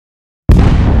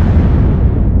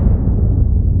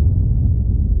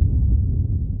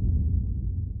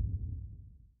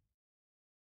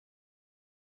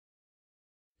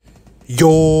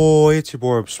Yo, it's your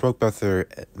boy Smoke about their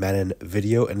Madden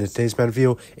video, and in today's Madden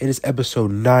video, it is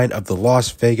episode 9 of the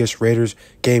Las Vegas Raiders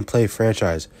gameplay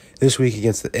franchise. This week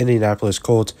against the Indianapolis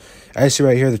Colts. As you see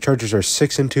right here, the Chargers are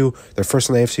 6-2. They're first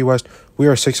in the AFC West. We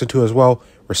are 6-2 as well.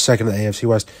 We're second in the AFC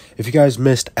West. If you guys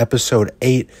missed episode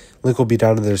 8, link will be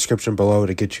down in the description below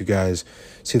to get you guys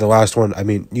see the last one. I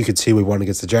mean, you can see we won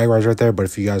against the Jaguars right there, but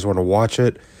if you guys want to watch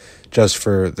it, just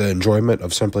for the enjoyment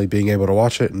of simply being able to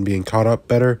watch it and being caught up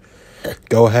better,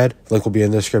 go ahead. Link will be in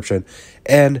the description.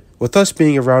 And with us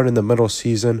being around in the middle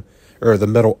season, or the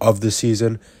middle of the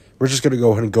season, we're just going to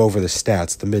go ahead and go over the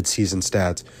stats, the mid-season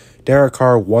stats. Derek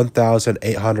Carr,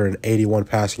 1,881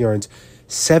 passing yards,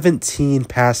 17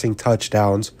 passing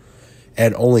touchdowns,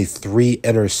 and only 3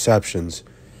 interceptions.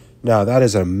 Now, that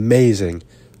is amazing,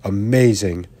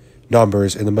 amazing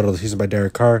numbers in the middle of the season by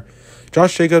Derek Carr.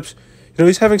 Josh Jacobs,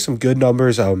 he's having some good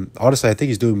numbers. Honestly, I think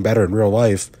he's doing better in real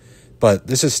life. But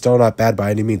this is still not bad by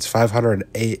any means.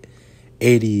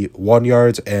 581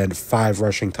 yards and 5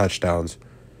 rushing touchdowns.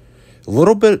 A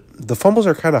little bit, the fumbles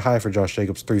are kind of high for Josh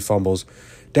Jacobs, 3 fumbles.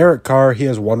 Derek Carr, he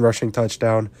has 1 rushing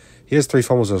touchdown. He has 3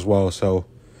 fumbles as well, so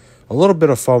a little bit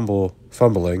of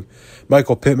fumbling.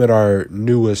 Michael Pittman, our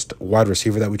newest wide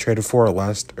receiver that we traded for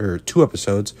 2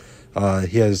 episodes,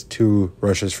 he has 2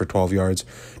 rushes for 12 yards.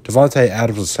 Devontae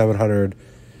Adams with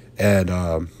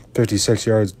 756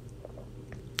 yards.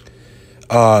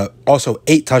 Also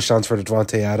 8 touchdowns for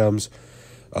Devontae Adams.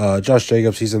 Josh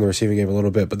Jacobs, he's in the receiving game a little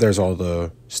bit, but there's all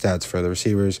the stats for the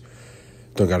receivers.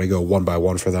 Don't got to go one by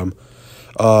one for them.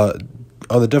 On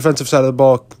the defensive side of the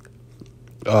ball,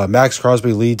 Max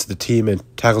Crosby leads the team in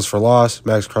tackles for loss.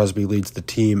 Max Crosby leads the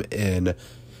team in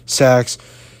sacks.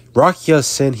 Rocky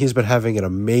Ya-Sin, he's been having an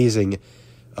amazing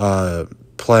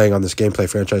playing on this gameplay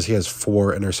franchise. He has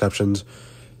 4 interceptions.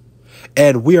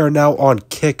 And we are now on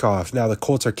kickoff. Now the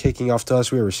Colts are kicking off to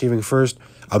us. We are receiving first.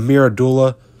 Amir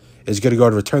Abdullah is going to go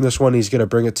and return this one. He's going to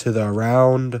bring it to the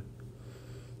around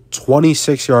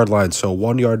 26-yard line. So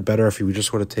 1 yard better if you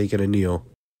just would have taken a kneel.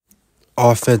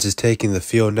 Offense is taking the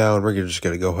field now, and we're just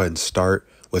going to go ahead and start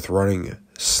with running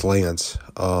slants.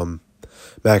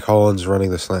 Mac Hollins running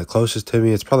the slant closest to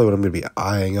me. It's probably what I'm going to be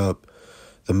eyeing up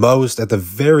the most. At the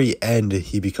very end,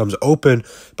 he becomes open,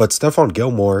 but Stephon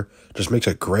Gilmore just makes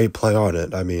a great play on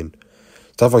it. I mean,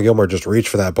 Stephon Gilmore just reached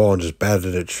for that ball and just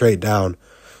batted it straight down.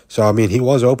 So, I mean, he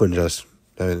was open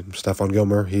Stephon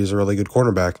Gilmore, he's a really good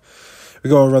cornerback. We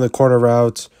go and run the corner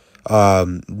routes.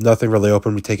 Nothing really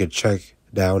open. We take a check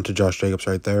down to Josh Jacobs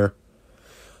right there.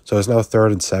 So it's now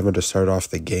 3rd and 7 to start off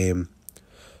the game.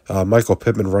 Michael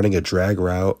Pittman running a drag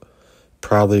route.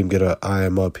 Probably going to eye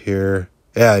him up here.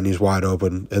 Yeah, and he's wide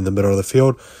open in the middle of the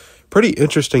field. Pretty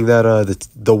interesting that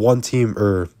the one team,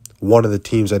 or one of the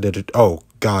teams I did it. Oh,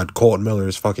 God, Colton Miller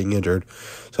is fucking injured.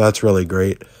 So that's really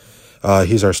great.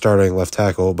 He's our starting left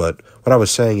tackle. But what I was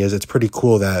saying is it's pretty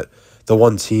cool that the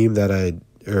one of the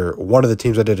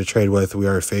teams I did a trade with, we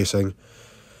are facing.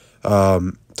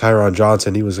 Tyron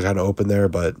Johnson, he was kind of open there,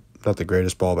 but not the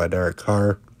greatest ball by Derek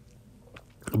Carr.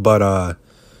 But I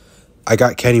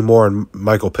got Kenny Moore and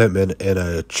Michael Pittman in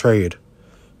a trade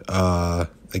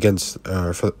against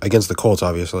the Colts,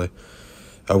 obviously,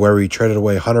 where we traded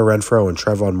away Hunter Renfrow and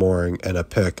Trevon Moore and a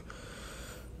pick.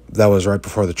 That was right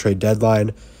before the trade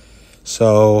deadline.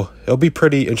 So it'll be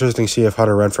pretty interesting to see if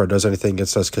Hunter Renfrow does anything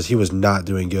against us, because he was not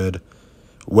doing good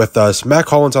with us. Mac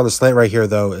Hollins on the slant right here,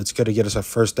 though. It's going to get us a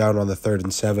first down on the 3rd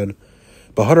and 7.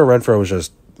 But Hunter Renfrow was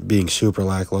just being super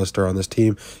lackluster on this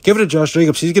team. Give it to Josh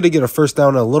Jacobs. He's going to get a first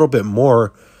down a little bit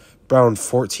more. Around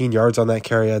 14 yards on that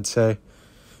carry, I'd say.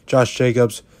 Josh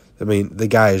Jacobs, I mean, the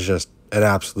guy is just an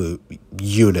absolute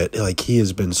unit. Like, he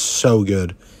has been so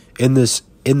good in this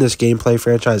gameplay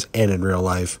franchise and in real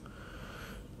life.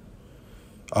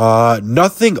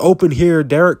 Nothing open here.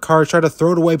 Derek Carr tried to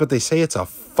throw it away, but they say it's a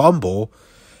fumble.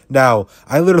 Now,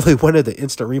 I literally went into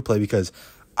instant replay because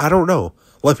I don't know.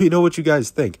 Let me know what you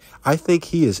guys think. I think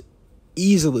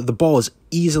the ball is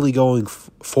easily going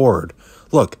forward.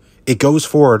 Look, it goes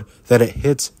forward, then it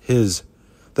hits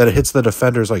the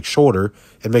defender's shoulder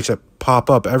and makes it pop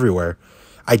up everywhere.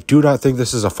 I do not think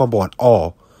this is a fumble at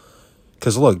all.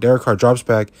 Because look, Derek Carr drops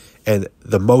back and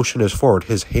the motion is forward.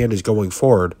 His hand is going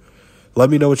forward. Let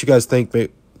me know what you guys think.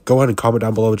 Go ahead and comment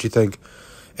down below what you think.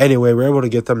 Anyway, we're able to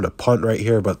get them to punt right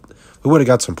here, but we would have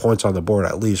got some points on the board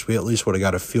at least. We at least would have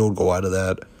got a field goal out of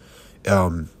that.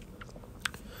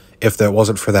 If that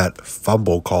wasn't for that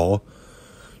fumble call.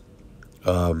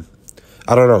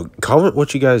 I don't know. Comment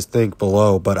what you guys think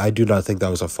below, but I do not think that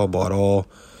was a fumble at all.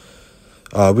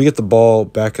 We get the ball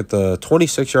back at the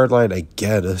 26-yard line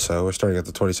again, so we're starting at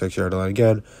the 26-yard line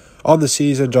again. On the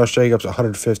season, Josh Jacobs,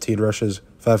 115 rushes,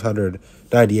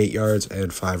 598 yards,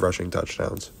 and 5 rushing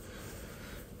touchdowns.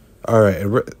 All right,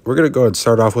 and we're going to go and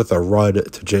start off with a run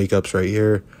to Jacobs right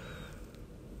here.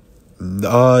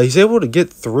 He's able to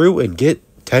get through and get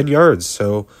 10 yards,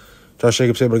 so Josh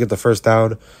Jacobs able to get the first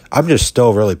down. I'm just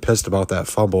still really pissed about that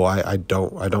fumble. I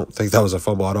don't think that was a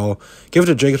fumble at all. Give it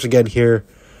to Jacobs again here.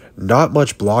 Not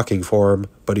much blocking for him,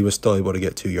 but he was still able to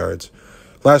get 2 yards.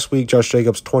 Last week, Josh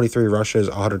Jacobs, 23 rushes,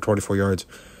 124 yards.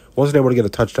 Wasn't able to get a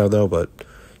touchdown, though, but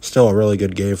still a really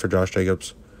good game for Josh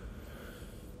Jacobs.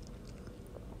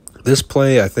 This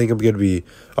play, I think I'm going to be...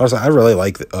 Honestly, I really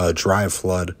like drive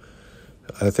flood.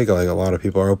 I think like a lot of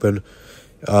people are open.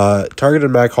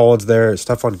 Targeted Mac Hollins there.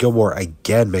 Stephon Gilmore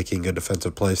again making good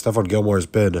defensive plays. Stephon Gilmore has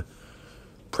been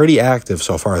pretty active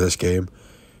so far this game.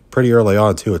 Pretty early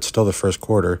on, too. It's still the first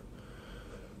quarter.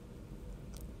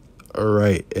 All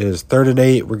right. It is 3rd and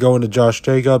 8. We're going to Josh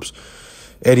Jacobs.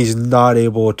 And he's not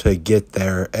able to get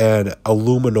there. And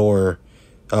Illuminor,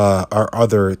 our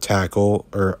other tackle,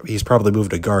 or he's probably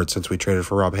moved to guard since we traded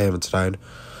for Rob Havenstein.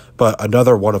 But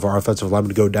another one of our offensive linemen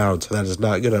to go down, so that is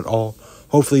not good at all.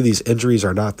 Hopefully these injuries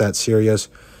are not that serious,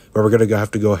 but we're going to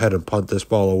have to go ahead and punt this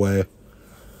ball away.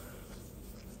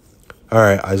 All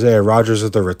right, Isaiah Rodgers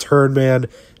is the return man,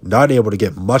 not able to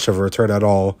get much of a return at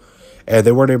all, and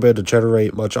they weren't able to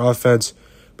generate much offense.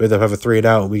 Made them have a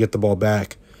 3-and-out, and we get the ball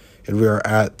back, and we are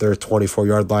at their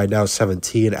 24-yard line, now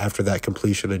 17 after that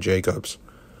completion to Jacobs.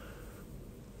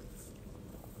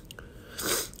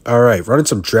 All right, running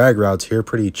some drag routes here,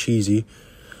 pretty cheesy.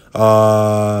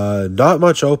 Not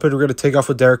much open. We're going to take off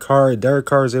with Derek Carr. Derek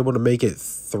Carr is able to make it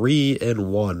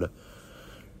 3-and-1.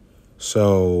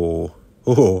 So,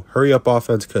 hurry up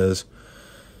offense because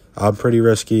I'm pretty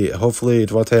risky. Hopefully,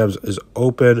 Davante Adams is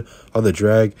open on the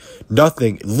drag.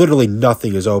 Literally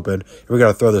nothing is open. We're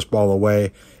going to throw this ball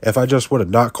away. If I just would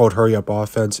have not called hurry up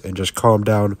offense and just calmed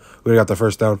down, we would have got the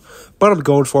first down. But I'm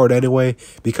going for it anyway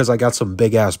because I got some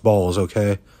big-ass balls,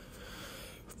 okay?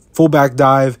 Fullback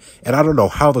dive, and I don't know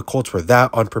how the Colts were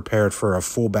that unprepared for a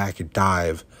fullback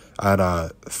dive on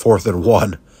a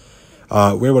 4th-and-1.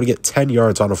 We were able to get 10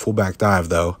 yards on a fullback dive,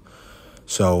 though.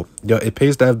 So, it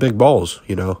pays to have big balls,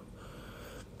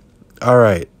 All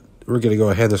right, we're going to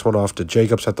go hand this one off to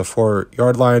Jacobs at the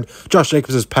 4-yard line. Josh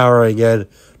Jacobs is powering in.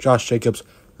 Josh Jacobs,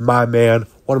 my man,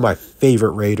 one of my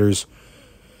favorite Raiders.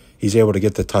 He's able to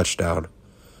get the touchdown.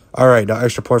 All right, now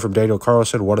extra point from Daniel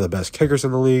Carlson, one of the best kickers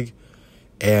in the league.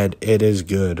 And it is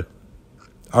good.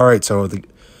 All right, so the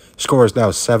score is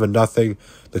now 7-0.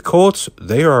 The Colts,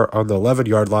 they are on the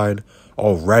 11-yard line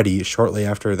already shortly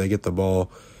after they get the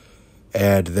ball.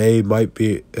 And they'll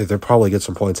probably get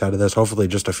some points out of this. Hopefully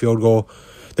just a field goal.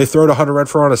 They throw to Hunter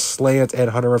Renfrow on a slant, and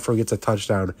Hunter Renfrow gets a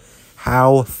touchdown.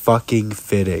 How fucking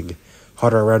fitting.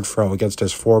 Hunter Renfrow against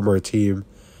his former team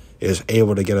is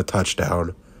able to get a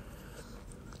touchdown.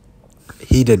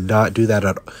 He did not do that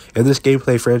at all. In this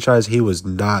gameplay franchise, he was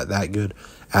not that good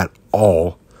at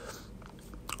all.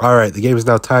 All right, the game is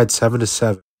now tied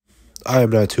 7-7. I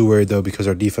am not too worried, though, because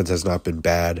our defense has not been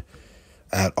bad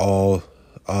at all.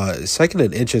 2nd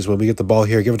and inches when we get the ball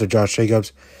here. Give it to Josh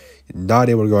Jacobs. Not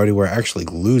able to go anywhere. Actually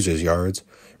loses yards.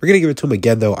 We're going to give it to him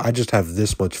again, though. I just have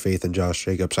this much faith in Josh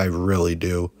Jacobs. I really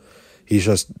do. He's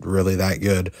just really that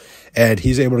good. And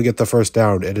he's able to get the first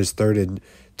down. It is 3rd and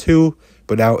 2.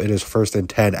 But now it is 1st and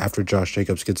 10 after Josh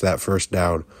Jacobs gets that first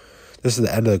down. This is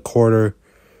the end of the quarter.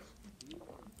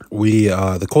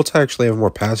 The Colts actually have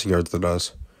more passing yards than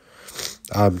us.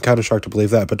 I'm kind of shocked to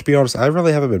believe that. But to be honest, I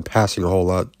really haven't been passing a whole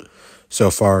lot so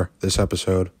far this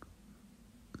episode.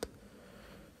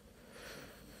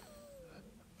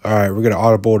 All right, we're going to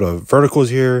audible to verticals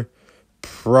here.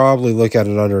 Probably look at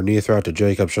it underneath right to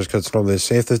Jacobs just because it's normally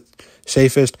the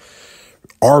safest.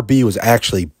 RB was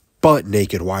actually butt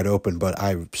naked wide open, but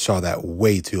I saw that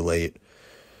way too late.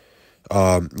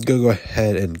 Go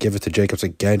ahead and give it to Jacobs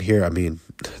again here. I mean,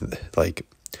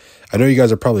 I know you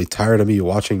guys are probably tired of me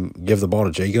give the ball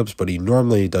to Jacobs, but he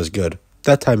normally does good.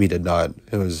 That time he did not.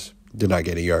 Did not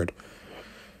get a yard.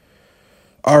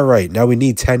 All right, now we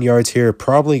need 10 yards here.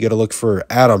 Probably going to look for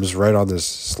Adams right on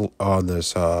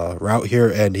this route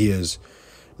here, and he is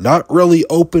not really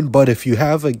open, but if you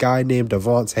have a guy named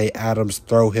Davante Adams,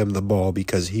 throw him the ball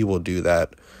because he will do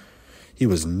that.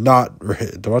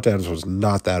 Davante Adams was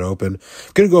not that open.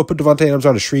 I'm going to go put Davante Adams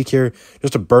on a streak here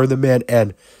just to burn the man,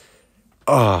 and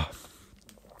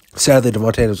sadly,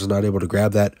 Davante Adams was not able to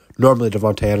grab that. Normally,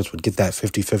 Davante Adams would get that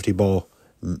 50-50 ball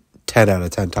 10 out of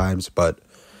 10 times, but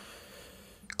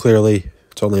clearly,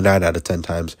 it's only 9 out of 10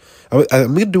 times.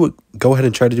 I'm going to go ahead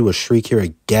and try to do a streak here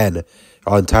again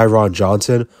on Tyron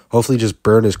Johnson. Hopefully just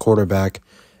burn his quarterback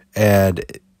and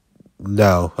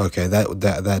No, okay,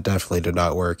 that definitely did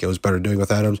not work. It was better doing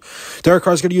with Adams. Derek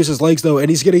Carr's going to use his legs, though, and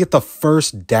he's going to get the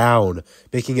first down,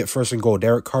 making it 1st and goal.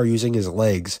 Derek Carr using his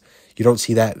legs. You don't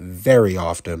see that very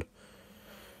often.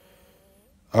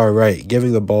 All right,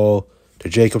 giving the ball to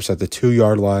Jacobs at the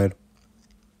 2-yard line.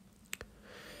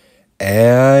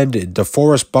 And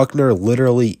DeForest Buckner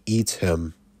literally eats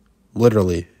him.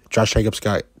 Literally. Josh Jacobs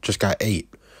just got 8.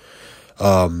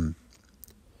 So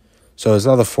it's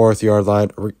now the 4th-yard line.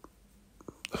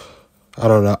 I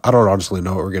don't know. I don't honestly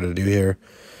know what we're gonna do here.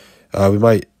 We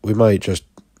might just.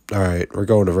 All right, we're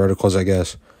going to verticals, I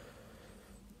guess.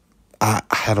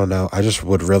 I don't know. I just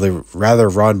would really rather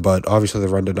run, but obviously the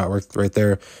run did not work right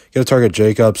there. Gonna target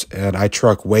Jacobs, and I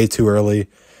truck way too early.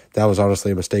 That was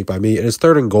honestly a mistake by me. It is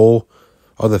 3rd and goal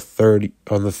on the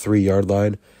 3-yard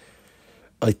line.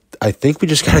 I think we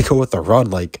just gotta go with the run.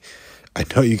 Like, I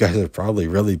know you guys are probably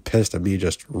really pissed at me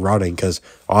just running because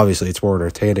obviously it's more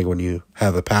entertaining when you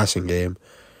have a passing game.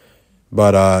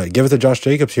 But give it to Josh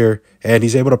Jacobs here, and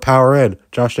he's able to power in.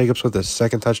 Josh Jacobs with the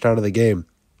 2nd touchdown of the game.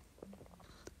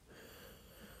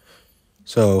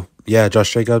 So, yeah,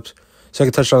 Josh Jacobs,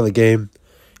 2nd touchdown of the game.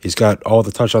 He's got all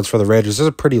the touchdowns for the Raiders. This is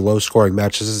a pretty low-scoring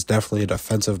match. This is definitely a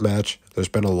defensive match. There's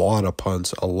been a lot of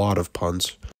punts.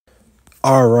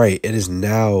 All right, it is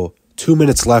now 2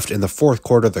 minutes left in the 4th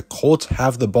quarter. The Colts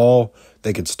have the ball.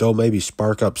 They could still maybe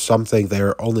spark up something.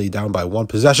 They're only down by 1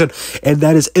 possession, and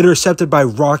that is intercepted by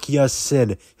Rocky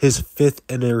Ya-Sin, his 5th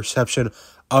interception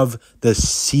of the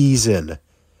season.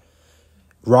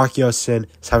 Rocky Ya-Sin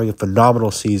is having a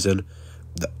phenomenal season.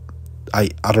 I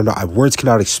don't know. Words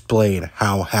cannot explain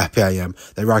how happy I am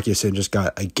that Rocky Ya-Sin just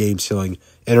got a game-sealing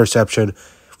interception.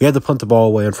 We had to punt the ball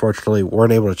away, unfortunately.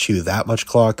 Weren't able to chew that much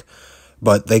clock,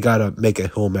 but they got to make a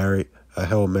Hail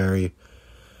Mary.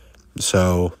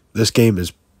 So this game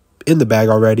is in the bag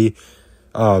already.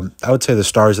 I would say the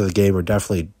stars of the game are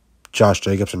definitely Josh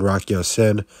Jacobs and Rocky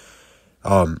Ya-Sin.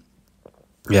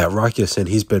 Rocky Ya-Sin,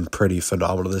 he's been pretty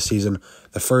phenomenal this season.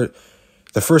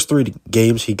 The first 3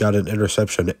 games, he got an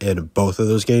interception in both of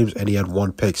those games, and he had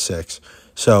 1 pick six.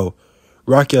 So,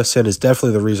 Rocky Ya-Sin is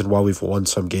definitely the reason why we've won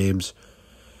some games.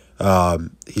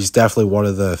 He's definitely one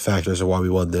of the factors of why we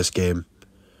won this game.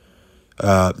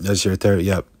 As you're there,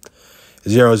 yep.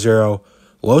 0-0.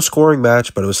 Low-scoring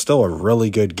match, but it was still a really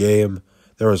good game.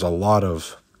 There was a lot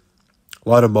of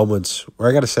moments where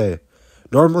I got to say,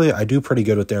 normally I do pretty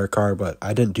good with Derek Carr, but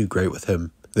I didn't do great with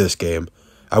him this game.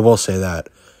 I will say that.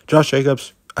 Josh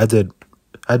Jacobs, I did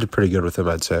pretty good with him,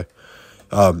 I'd say.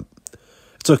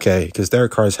 It's okay, because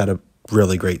Derek Carr's had a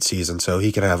really great season, so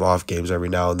he can have off games every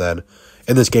now and then.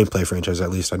 In this gameplay franchise, at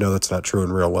least. I know that's not true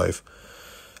in real life.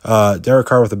 Derek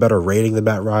Carr with a better rating than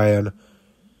Matt Ryan.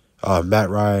 Matt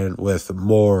Ryan with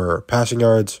more passing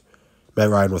yards. Matt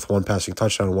Ryan with 1 passing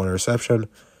touchdown and 1 interception.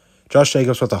 Josh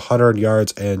Jacobs with 100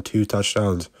 yards and 2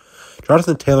 touchdowns.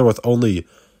 Jonathan Taylor with only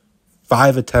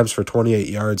 5 attempts for 28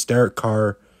 yards. Derek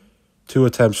Carr, 2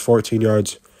 attempts, 14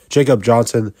 yards. Jacob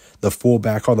Johnson, the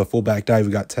fullback on the fullback dive,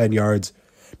 we got 10 yards.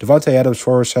 Devontae Adams,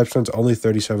 4 receptions, only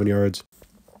 37 yards.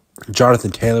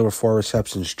 Jonathan Taylor with 4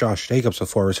 receptions. Josh Jacobs with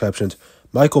 4 receptions.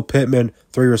 Michael Pittman,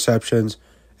 3 receptions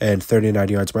and 39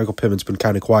 yards. Michael Pittman's been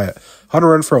kind of quiet. Hunter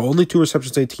Renfrow, only 2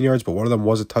 receptions, 18 yards, but one of them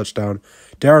was a touchdown.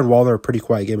 Darren Waller, a pretty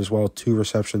quiet game as well. 2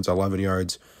 receptions, 11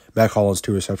 yards. Matt Collins,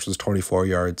 2 receptions, 24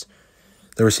 yards.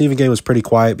 The receiving game was pretty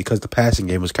quiet because the passing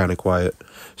game was kind of quiet.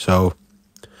 So,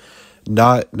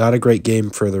 not a great game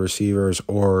for the receivers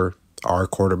or our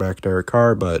quarterback, Derek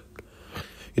Carr, but,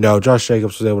 Josh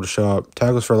Jacobs was able to show up.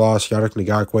 Tackles for loss, Yannick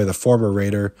Ngakoue, the former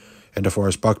Raider, and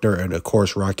DeForest Buckner, and, of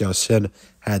course, Rocky Ya-Sin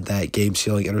had that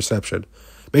game-sealing interception.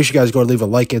 Make sure you guys go and leave a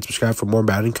like and subscribe for more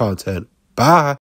Madden content. Bye!